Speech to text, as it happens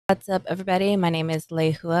What's up, everybody? My name is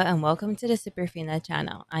Lehua, and welcome to the Superfina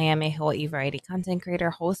Channel. I am a Hawaii variety content creator,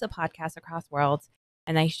 host of podcasts across worlds,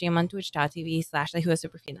 and I stream on twitch.tv/Lehua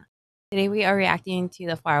Superfina. Today, we are reacting to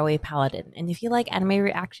the Faraway Paladin. And if you like anime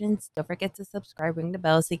reactions, don't forget to subscribe, ring the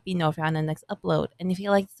bell, so you can be notified on the next upload. And if you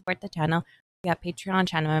like to support the channel, we got Patreon,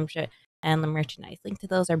 channel membership, and the merchandise. Link to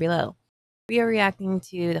those are below. We are reacting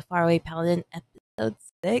to the Faraway Paladin episode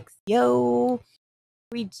 6. Yo!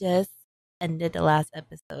 We just ended the last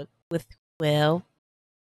episode with Will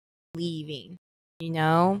leaving. You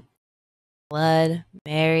know, Blood,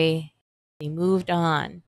 Mary, they moved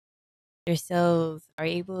on. Their souls are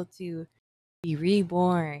able to be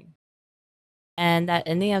reborn. And that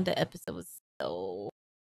ending of the episode was so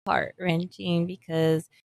heart wrenching because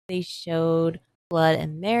they showed Blood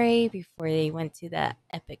and Mary before they went to that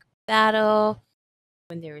epic battle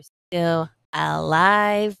when they were still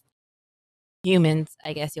alive. Humans,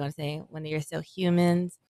 I guess you want to say, when they were still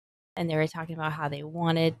humans. And they were talking about how they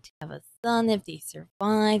wanted to have a son if they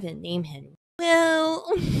survive and name him Will.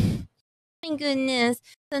 My goodness.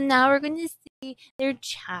 So now we're going to see their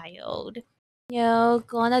child, go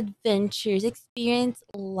on adventures, experience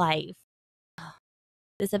life.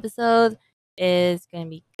 This episode is going to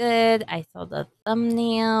be good. I saw the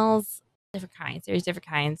thumbnails, different kinds. There's different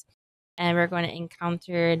kinds. And we're going to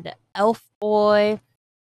encounter the elf boy.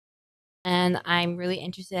 And I'm really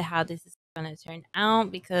interested how this is going to turn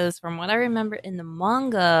out because from what I remember in the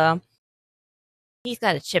manga, he's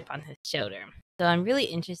got a chip on his shoulder. So I'm really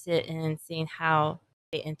interested in seeing how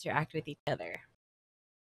they interact with each other.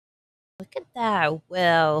 Look at that,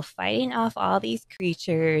 Will fighting off all these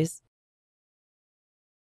creatures.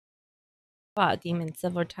 Fought demons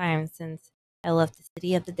several times since I left the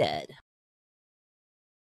city of the dead.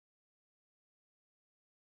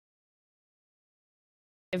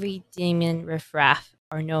 Every demon riffraff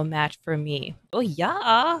are no match for me. Oh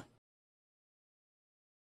yeah.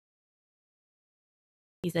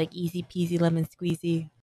 He's like easy peasy lemon squeezy.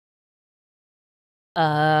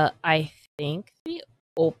 I think the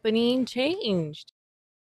opening changed.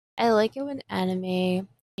 I like it when anime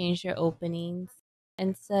change their openings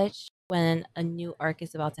and such when a new arc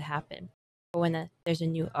is about to happen. Or when there's a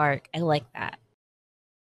new arc. I like that.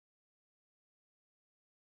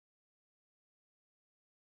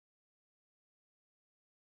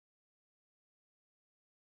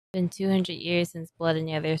 It's been 200 years since Blood and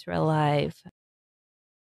the others were alive.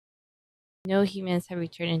 No humans have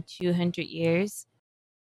returned in 200 years.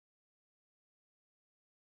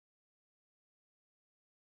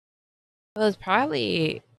 Well, it's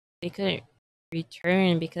probably they couldn't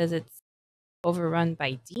return because it's overrun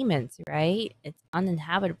by demons, right? It's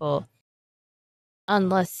uninhabitable.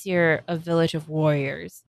 Unless you're a village of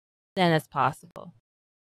warriors, then it's possible.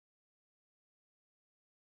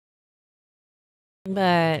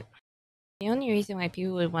 But the only reason why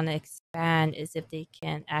people would want to expand is if they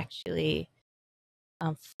can actually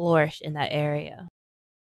flourish in that area.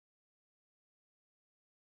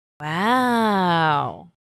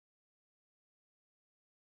 Wow.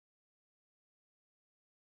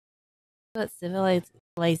 What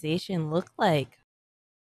civilization look like?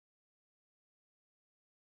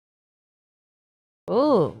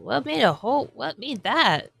 Oh, what made a hole? What made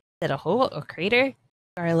that? Is it a hole? A crater?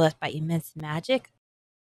 Scar left by immense magic?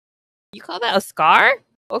 You call that a scar?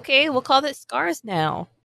 Okay, we'll call it scars now.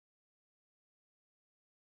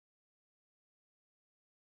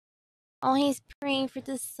 Oh, he's praying for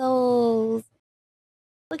the souls.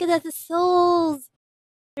 Look at that, the souls.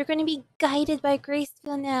 They're going to be guided by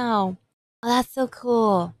Graceful now. Oh, that's so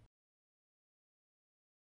cool.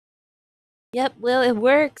 Yep, well, it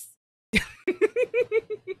works.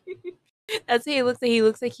 That's what he looks like. He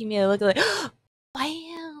looks like he made a look like,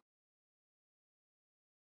 bam.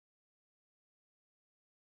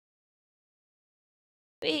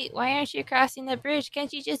 Wait, why aren't you crossing the bridge?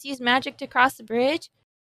 Can't you just use magic to cross the bridge?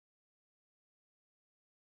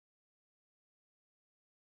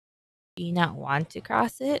 Do you not want to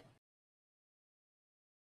cross it?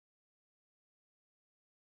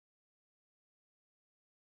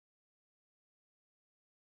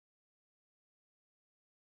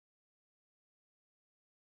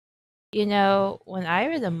 You know, when I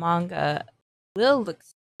read the manga, Will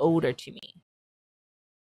looks older to me.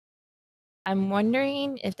 I'm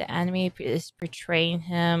wondering if the anime is portraying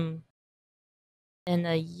him in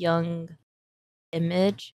a young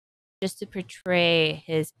image just to portray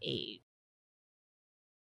his age.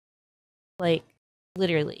 Like,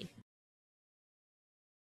 literally.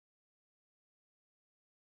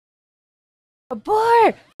 A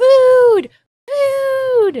bar! Food!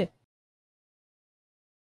 Food!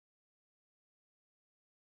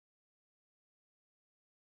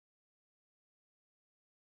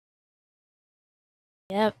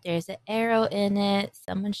 Yep, there's an arrow in it.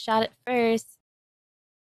 Someone shot it first.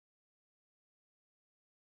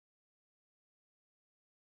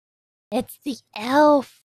 It's the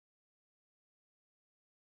elf.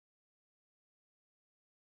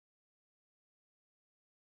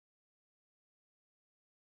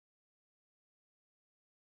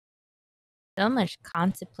 So much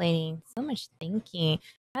contemplating, so much thinking.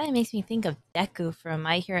 Kind of makes me think of Deku from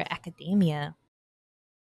My Hero Academia.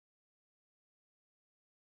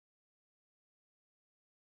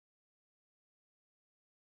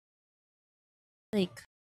 Like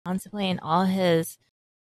contemplating all his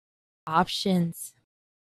options.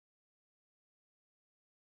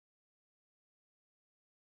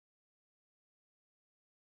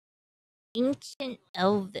 Ancient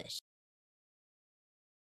Elvish.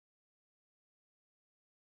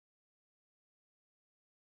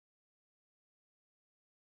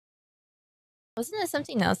 Wasn't it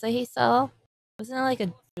something else that he saw? Wasn't it like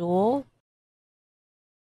a jewel?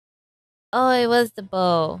 Oh, it was the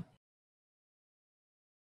bow.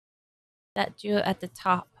 That jewel at the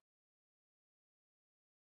top.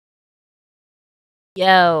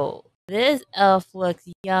 Yo, this elf looks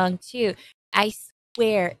young too. I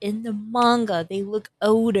swear, in the manga, they look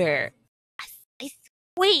older. I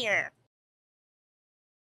swear.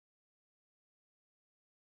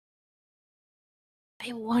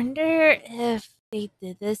 I wonder if they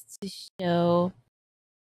did this to show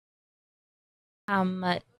how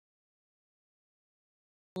much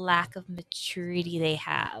lack of maturity they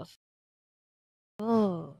have.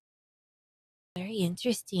 Oh, very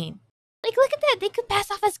interesting. Like, look at that. They could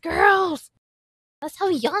pass off as girls. That's how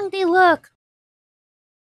young they look.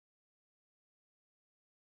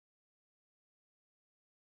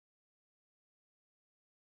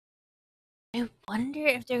 I wonder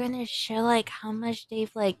if they're gonna show like how much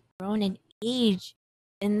they've like grown in age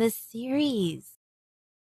in this series.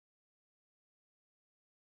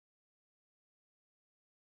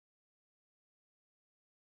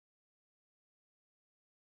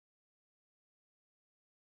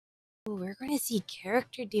 Ooh, we're gonna see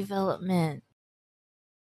character development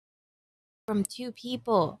from two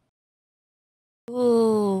people.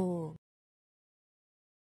 Ooh.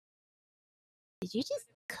 Did you just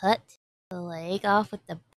cut the leg off with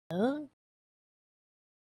the bone?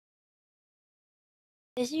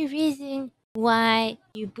 There's a reason why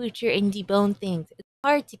you butcher and debone things. It's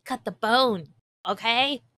hard to cut the bone,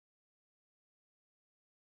 okay?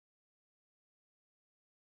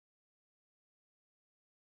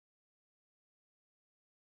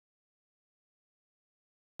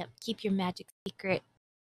 Yep, keep your magic secret.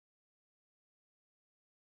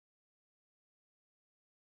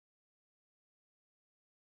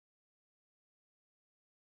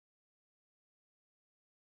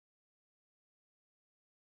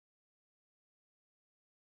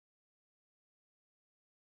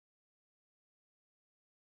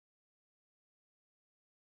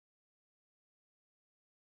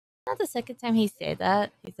 Not the second time he said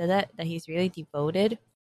that. He said that he's really devoted.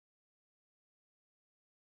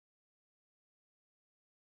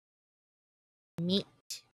 Meat.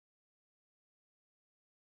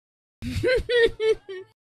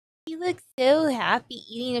 He looks so happy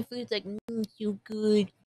eating the food. It's like, so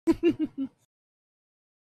good.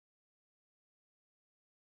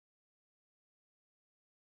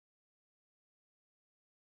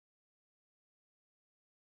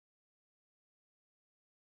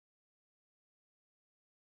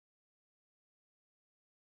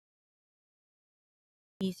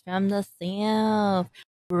 He's from the south.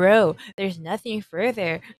 Bro, there's nothing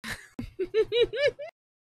further.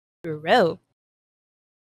 Bro.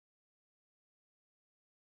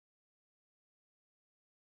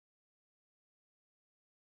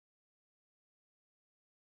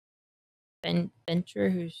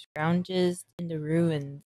 Venture who scrounges in the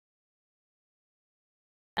ruins.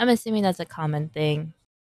 I'm assuming that's a common thing.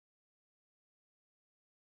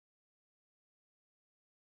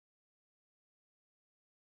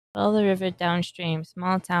 Follow the river downstream.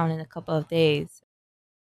 Small town in a couple of days.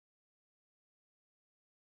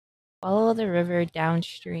 Follow the river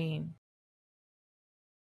downstream.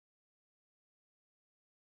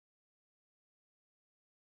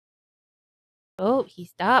 Oh, he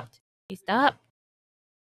stopped. He stopped.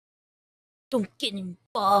 Don't get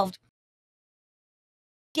involved.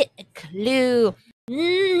 Get a clue.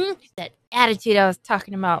 That attitude I was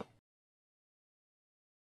talking about.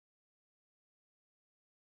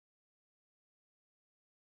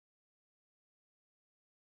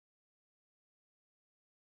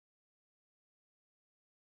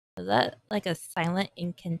 Was that like a silent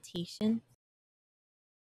incantation?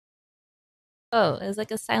 Oh, it was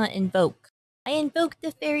like a silent invoke. I invoke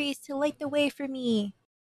the fairies to light the way for me.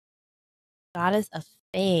 Goddess of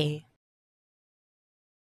Fae.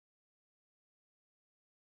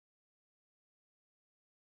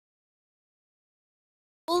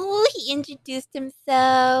 Oh, he introduced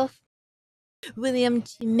himself. William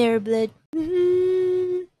G. Mariblood.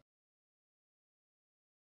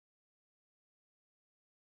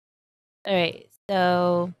 Alright,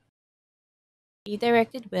 so he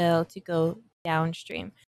directed Will to go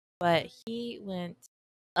downstream, but he went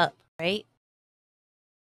up, right?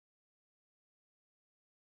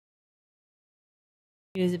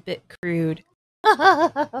 He was a bit crude.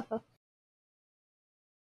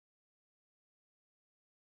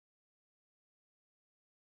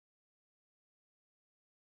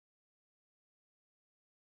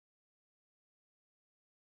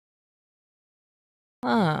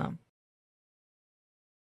 Huh.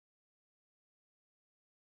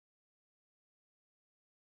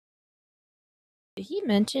 Did he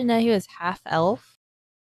mention that he was half elf?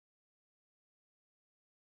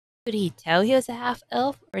 Could he tell he was a half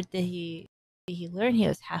elf, or did he learn he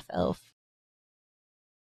was half elf?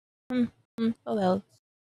 Oh well.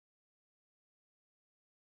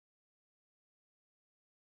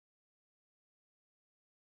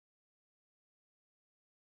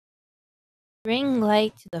 Bring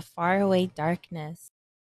light to the faraway darkness.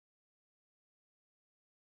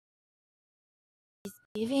 He's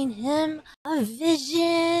giving him a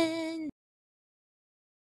vision.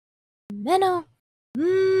 Menno.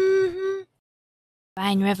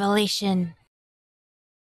 Divine revelation.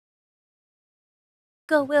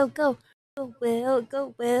 Go, Will, go. Go, Will,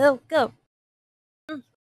 go, Will, go. You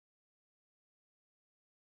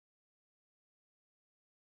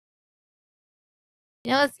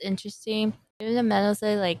know what's interesting? Even the Menno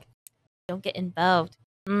say, like, don't get involved.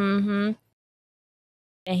 And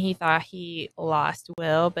he thought he lost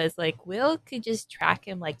Will, but it's like, Will could just track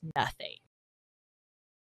him like nothing.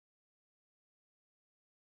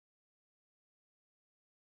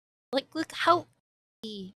 Like, look how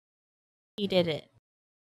he did it.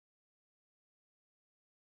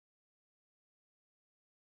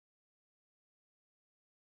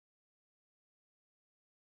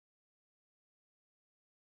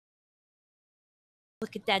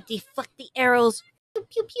 Look at that. Deflect the arrows. Pew,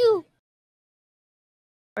 pew, pew.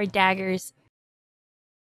 Or daggers.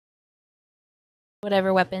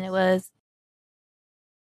 Whatever weapon it was.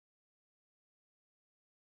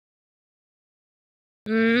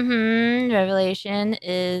 Revelation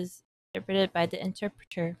is interpreted by the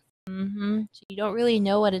interpreter. So you don't really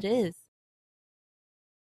know what it is.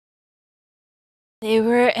 They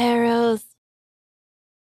were arrows.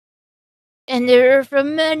 And they were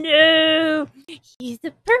from Manu. He's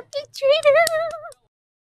the perpetrator.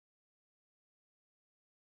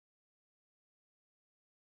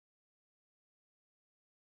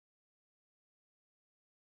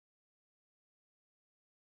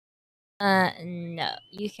 No.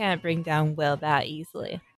 You can't bring down Will that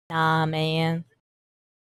easily. Nah, man.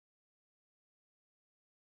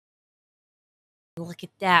 Look at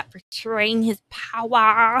that. Portraying his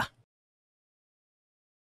power.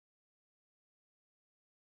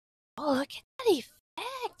 Oh, look at that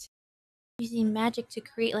effect. Using magic to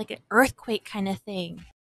create like an earthquake kind of thing.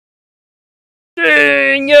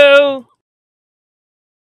 Dang, yo!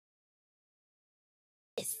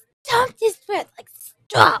 It stomped his foot like,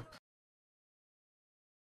 stop!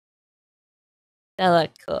 That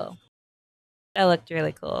looked cool. That looked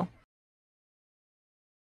really cool.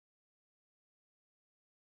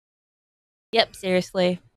 Yep,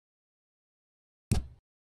 seriously.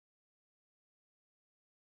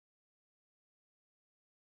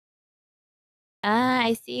 Ah,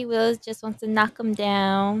 I see. Willis just wants to knock him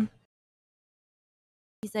down.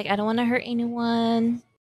 He's like, I don't want to hurt anyone.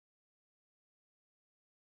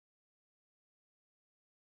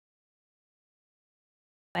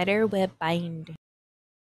 Spider web bind.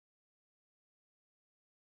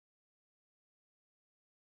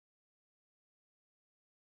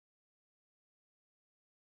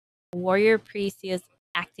 Warrior priest, he is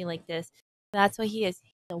acting like this. That's what he is.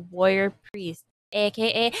 He's a warrior priest,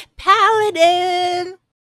 aka paladin.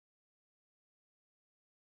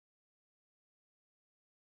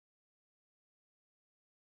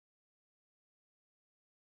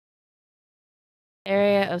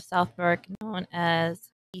 Area of South Park known as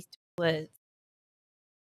East Woods.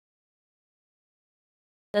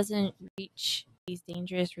 Doesn't reach these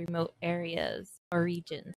dangerous remote areas or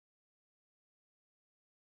regions.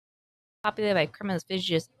 Populated by criminals,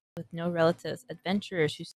 villages with no relatives,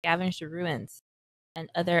 adventurers who scavenge the ruins,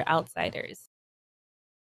 and other outsiders.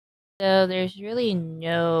 So there's really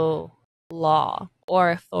no law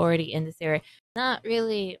or authority in this area. Not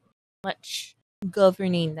really much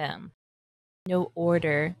governing them. No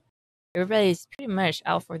order. Everybody's pretty much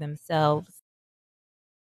out for themselves.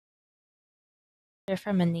 They're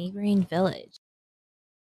from a neighboring village.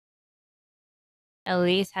 At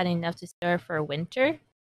least had enough to store for winter.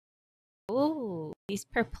 Ooh, he's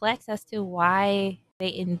perplexed as to why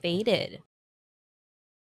they invaded.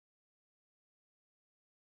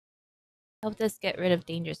 Helped us get rid of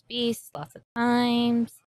dangerous beasts lots of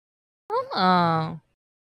times. Oh.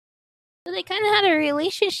 So they kind of had a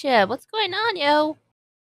relationship. What's going on, yo?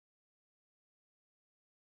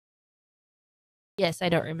 Yes, I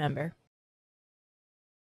don't remember.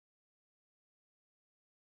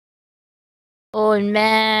 Oh,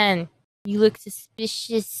 man. You look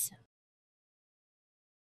suspicious.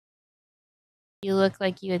 You look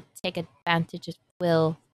like you would take advantage of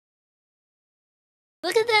Will.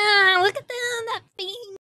 Look at that! Look at that! That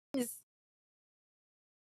face!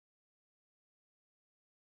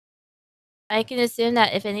 I can assume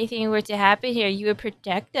that if anything were to happen here, you would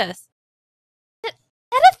protect us. Is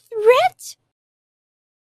that a threat?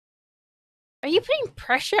 Are you putting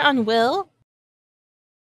pressure on Will?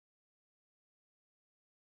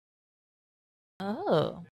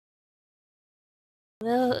 Oh.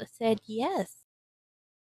 Will said yes.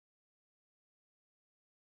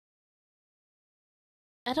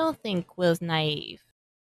 I don't think Will's naive.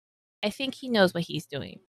 I think he knows what he's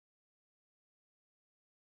doing.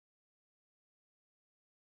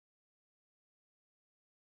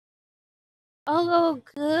 Oh,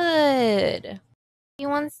 good. He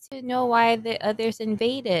wants to know why the others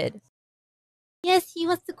invaded. Yes, he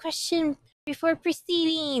wants to question before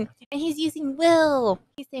proceeding. And he's using Will.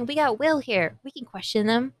 He's saying, we got Will here. We can question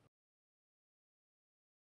them.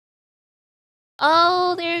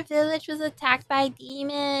 Oh, their village was attacked by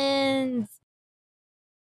demons.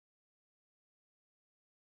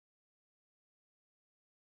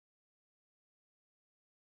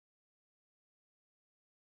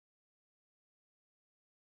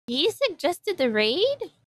 He suggested the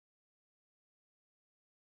raid?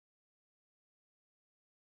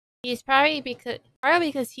 He's probably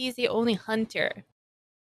because he's the only hunter.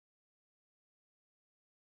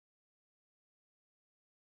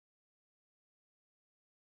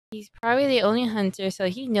 He's probably the only hunter, so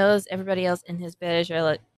he knows everybody else in his village they're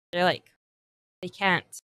like they can't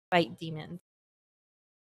fight demons.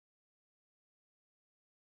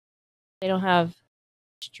 They don't have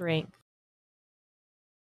strength.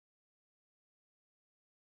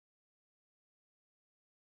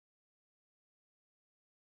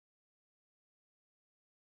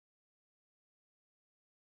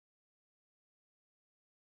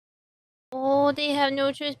 Oh, they have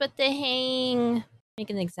no choice but to hang. Make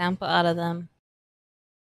an example out of them.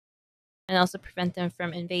 And also prevent them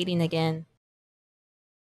from invading again.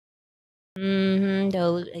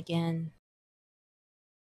 They'll loot again.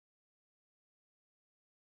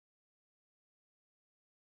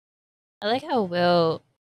 I like how Will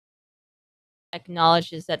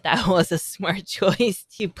acknowledges that that was a smart choice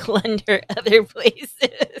to plunder other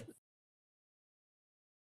places.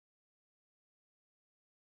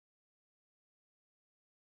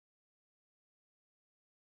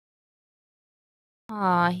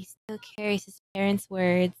 Aw, he still carries his parents'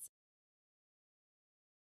 words.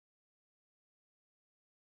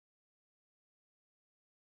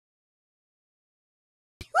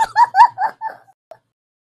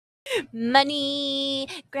 Money,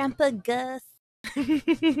 Grandpa Gus.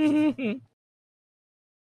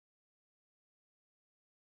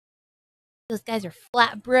 Those guys are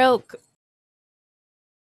flat broke.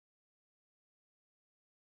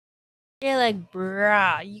 They're like,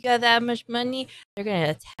 bruh, you got that much money? They're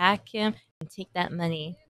gonna attack him and take that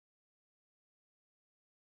money.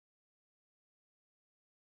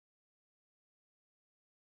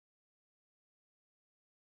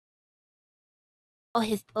 Oh,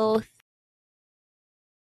 his oath.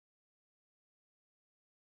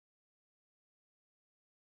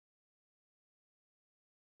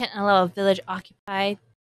 Can't allow a village occupied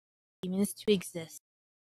demons to exist.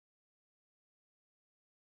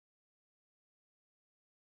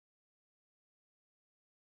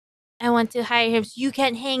 I want to hire him so you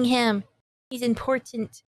can't hang him. He's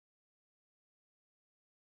important.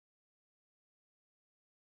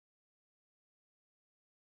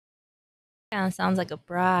 Kind of sounds like a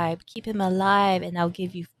bribe. Keep him alive and I'll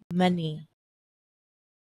give you money.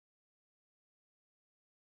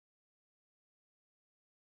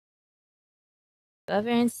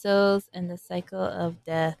 Govern souls and the cycle of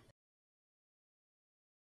death.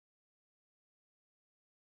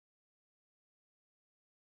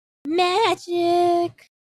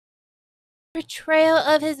 Magic! betrayal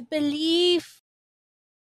of his belief.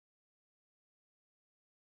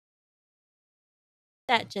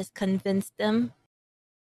 That just convinced them.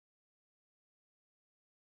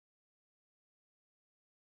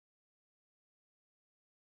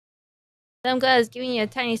 Some gods giving you a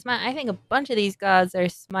tiny smile. I think a bunch of these gods are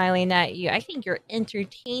smiling at you. I think you're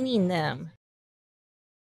entertaining them.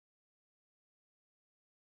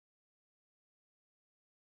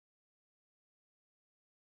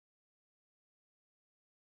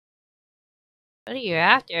 What are you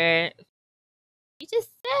after? You just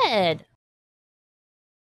said.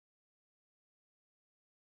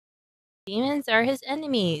 Demons are his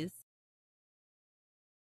enemies.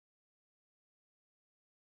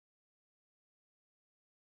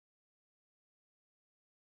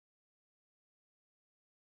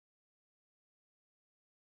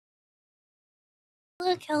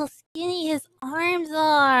 Look how skinny his arms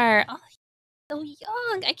are. Oh, he's so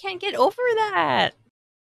young. I can't get over that.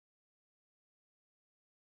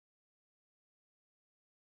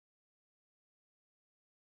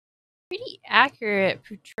 Pretty accurate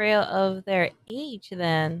portrayal of their age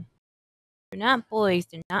then. They're not boys,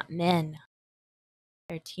 they're not men.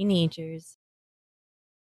 They're teenagers.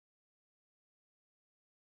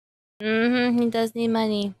 He does need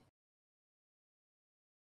money.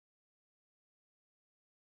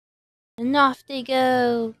 And off they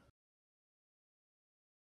go.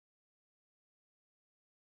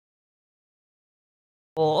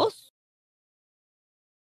 Boss?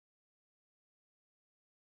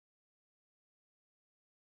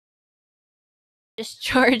 Just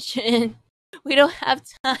charge in. We don't have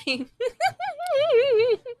time. He's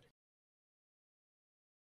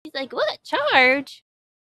like, what? Charge?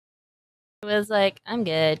 It was like, I'm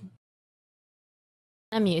good.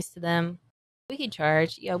 I'm used to them. We can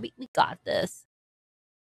charge. Yeah, we got this.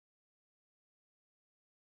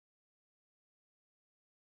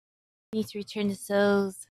 Need to return the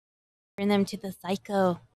souls. Bring them to the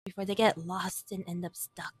psycho before they get lost and end up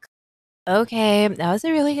stuck. Okay, that was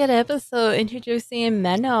a really good episode introducing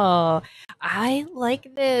Menno. I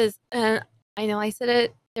like this. And I know I said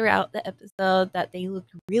it throughout the episode that they look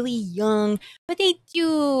really young, but they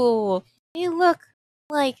do. They look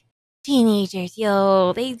like teenagers,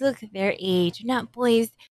 yo. They look their age. They're not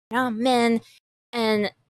boys, they're not men.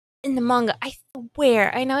 And in the manga, I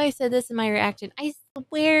swear, I know I said this in my reaction, I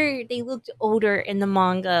swear they looked older in the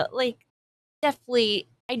manga. Like, definitely,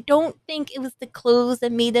 I don't think it was the clothes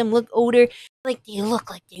that made them look older. Like, they look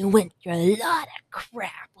like they went through a lot of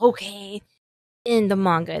crap, okay? In the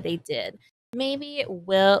manga, they did. Maybe it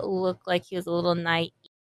will look like he was a little naive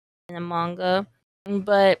in the manga,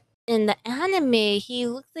 but in the anime, he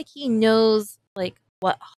looks like he knows, like,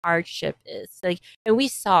 what hardship is. Like, and we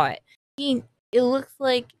saw it. It looks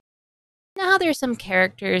like, now there's some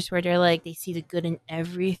characters where they're like, they see the good in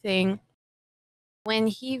everything. When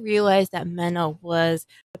he realized that Menno was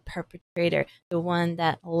the perpetrator, the one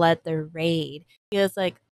that led the raid, he was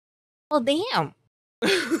like, well, damn.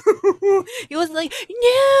 He was like, no,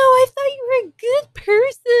 I thought you were a good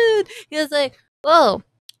person. He was like, whoa,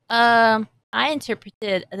 I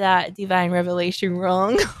interpreted that divine revelation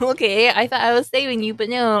wrong. Okay, I thought I was saving you, but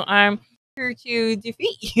no, I'm here to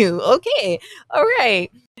defeat you. Okay, all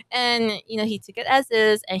right. And, he took it as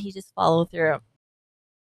is and he just followed through.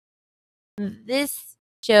 This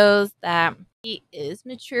shows that he is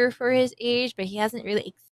mature for his age, but he hasn't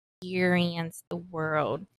really experienced the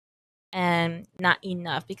world, and not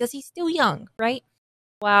enough because he's still young, right?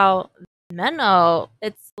 While Menno,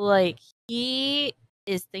 it's like he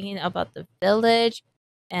is thinking about the village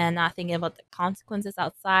and not thinking about the consequences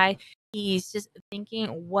outside. He's just thinking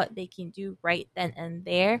what they can do right then and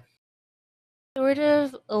there. Sort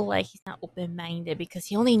of like he's not open minded because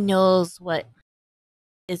he only knows what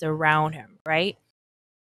is around him, right?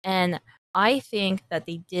 And I think that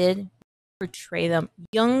they did portray them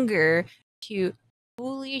younger to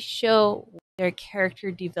fully show their character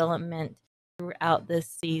development throughout this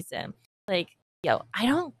season. Like, yo, I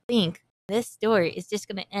don't think this story is just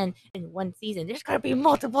gonna end in one season. There's gonna be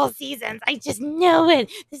multiple seasons. I just know it.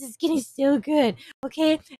 This is getting so good.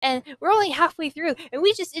 Okay? And we're only halfway through, and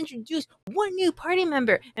we just introduced one new party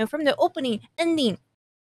member. And from the opening, ending,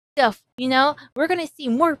 stuff, we're gonna see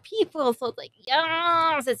more people. So it's like,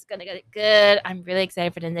 yes, it's gonna get good. I'm really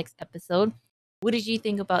excited for the next episode. What did you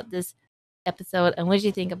think about this episode, and what did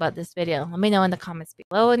you think about this video? Let me know in the comments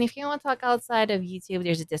below. And if you want to talk outside of YouTube,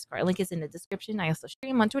 there's a Discord link is in the description. I also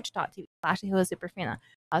stream on twitch.tv/Superfina.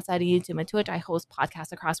 Outside of YouTube and Twitch, I host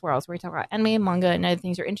podcasts across worlds where we talk about anime, manga, and other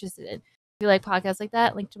things you're interested in. If you like podcasts like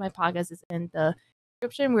that, link to my podcast is in the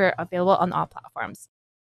description. We're available on all platforms.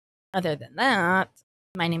 Other than that,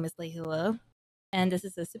 my name is Lehua. and this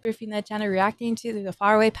is the Superfina Channel reacting to the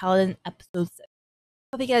Faraway Paladin episode 6.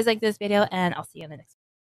 Hope you guys like this video, and I'll see you in the next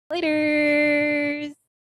one. Later!